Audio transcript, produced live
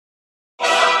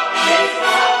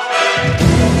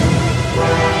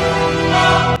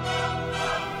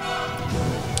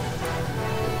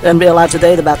NBA Live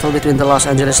today, the battle between the Los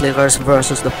Angeles Lakers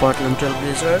versus the Portland Trail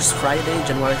Blazers, Friday,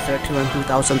 January 31,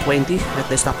 2020 at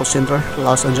the Staples Center,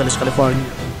 Los Angeles, California.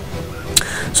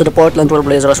 So the Portland Trail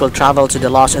Blazers will travel to the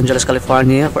Los Angeles,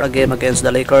 California for a game against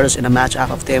the Lakers in a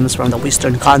matchup of teams from the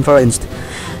Western Conference.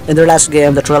 In their last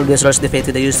game, the Trail Blazers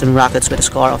defeated the Houston Rockets with a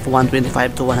score of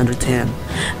 125 to 110.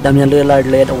 Damian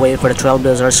Lillard led away for the Trail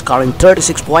Blazers, scoring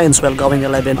 36 points while going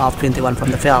 11 of 21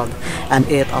 from the field and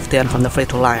 8 of 10 from the free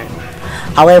throw line.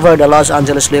 However, the Los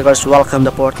Angeles Lakers welcomed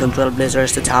the Portland Trail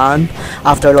Blazers to town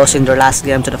after losing their last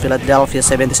game to the Philadelphia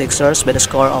 76ers by the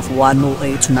score of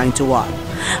 108 to 91.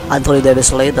 Anthony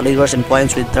Davis led the Lakers in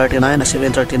points with 39 as he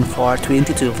went 13 for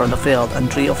 22 from the field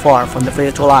and 3 of 4 from the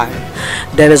free throw line.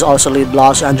 Davis also led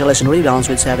Los Angeles in rebounds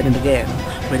with 7 in the game.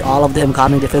 With all of them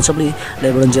coming defensively,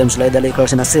 LeBron James led the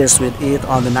Lakers in assists with 8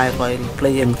 on the night while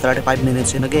playing 35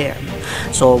 minutes in the game.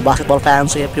 So basketball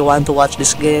fans, if you want to watch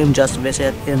this game, just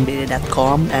visit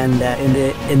NBA.com, and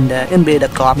in the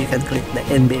NBA.com you can click the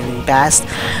NBA League Pass.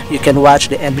 You can watch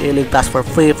the NBA League Pass for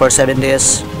free for 7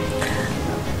 days.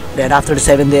 Then after the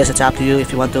 7 days, it's up to you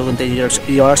if you want to continue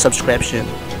your subscription.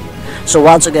 So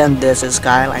once again, this is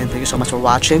Kyle and thank you so much for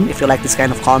watching. If you like this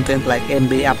kind of content like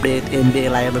NBA update,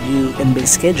 NBA live review, NBA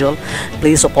schedule,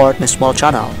 please support my small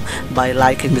channel by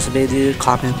liking this video,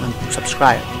 comment, and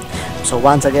subscribe. So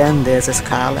once again, this is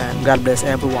Kyle and God bless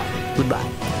everyone.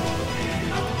 Goodbye.